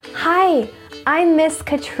Hi, I'm Miss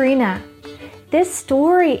Katrina. This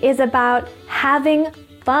story is about having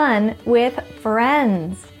fun with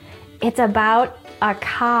friends. It's about a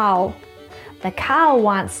cow. The cow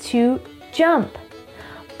wants to jump,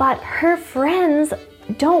 but her friends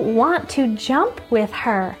don't want to jump with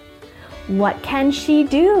her. What can she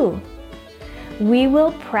do? We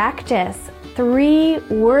will practice 3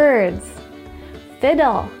 words.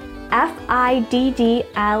 Fiddle, F-I-D-D-L-E.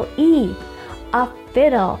 A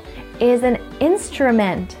fiddle is an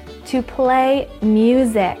instrument to play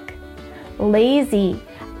music. Lazy,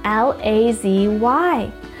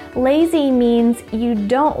 L-A-Z-Y. Lazy means you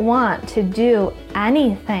don't want to do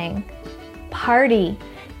anything. Party,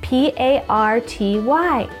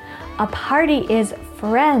 P-A-R-T-Y. A party is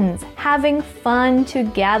friends having fun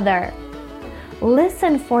together.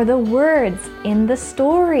 Listen for the words in the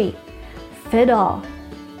story. Fiddle,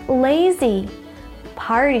 lazy,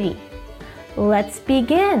 party. Let's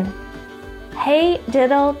begin. Hey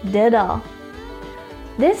diddle diddle.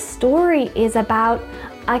 This story is about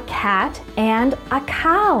a cat and a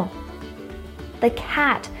cow. The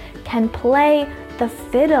cat can play the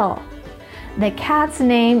fiddle. The cat's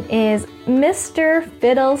name is Mr.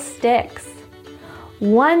 Fiddlesticks.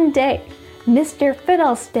 One day, Mr.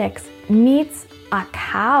 Fiddlesticks meets a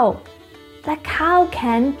cow. The cow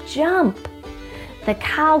can jump. The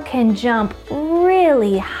cow can jump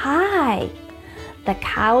really high. The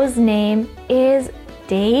cow's name is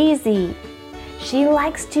Daisy. She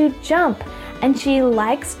likes to jump and she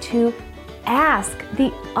likes to ask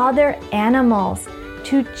the other animals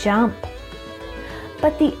to jump.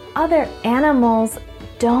 But the other animals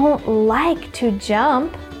don't like to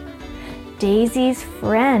jump. Daisy's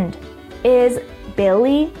friend is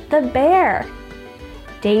Billy the bear.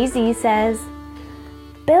 Daisy says,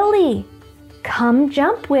 "Billy, come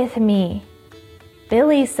jump with me."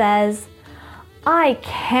 Billy says, "I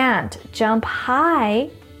can't jump high."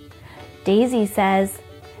 Daisy says,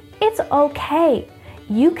 "It's okay,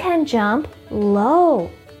 you can jump low."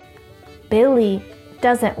 Billy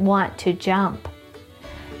doesn't want to jump.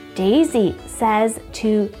 Daisy says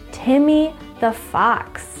to Timmy the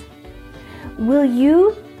fox, "Will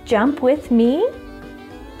you jump with me?"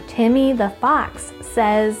 Timmy the fox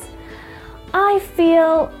says, "I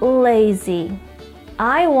feel lazy.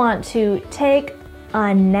 I want to take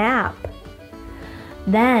a nap."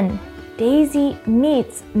 Then Daisy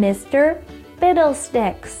meets Mr.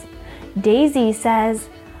 Fiddlesticks. Daisy says,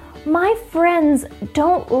 "My friends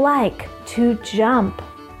don't like to jump.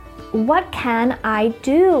 What can I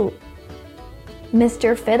do?"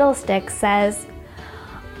 Mr. Fiddlesticks says,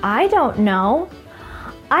 "I don't know.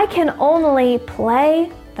 I can only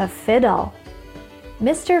play the fiddle."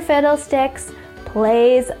 Mr. Fiddlesticks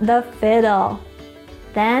plays the fiddle.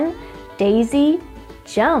 Then Daisy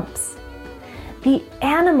jumps. The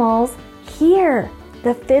animals hear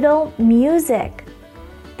the fiddle music.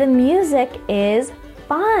 The music is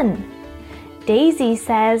fun. Daisy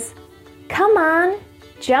says, "Come on,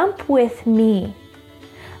 jump with me."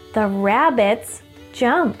 The rabbits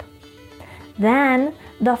jump. Then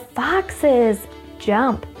the foxes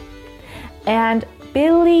jump. And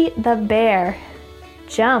Billy the bear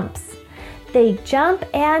jumps. They jump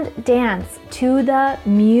and dance to the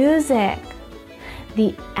music.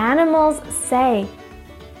 The animals say,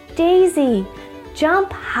 "Daisy,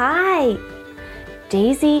 jump high."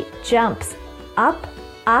 Daisy jumps up,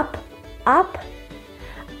 up, up.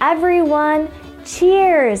 Everyone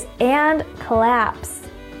cheers and claps.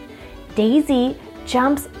 Daisy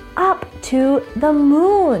jumps up to the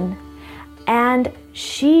moon, and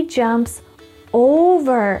she jumps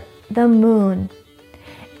over the moon.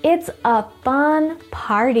 It's a fun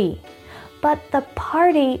party, but the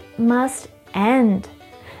party must end.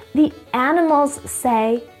 The animals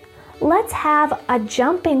say, "Let's have a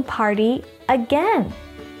jumping party again."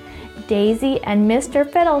 Daisy and Mr.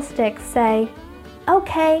 Fiddlesticks say,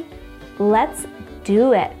 "Okay, let's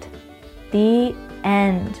do it." The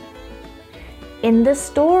end. In the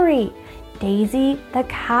story, Daisy the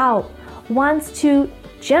cow wants to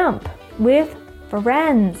jump with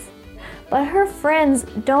friends, but her friends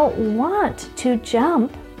don't want to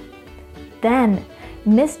jump. Then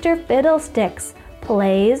Mr. Fiddlesticks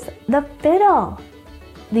plays the fiddle.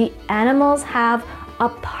 The animals have a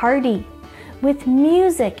party with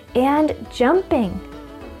music and jumping.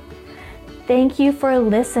 Thank you for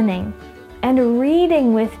listening and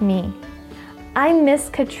reading with me. I'm Miss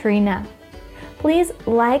Katrina. Please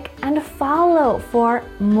like and follow for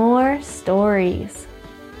more stories.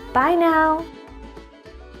 Bye now.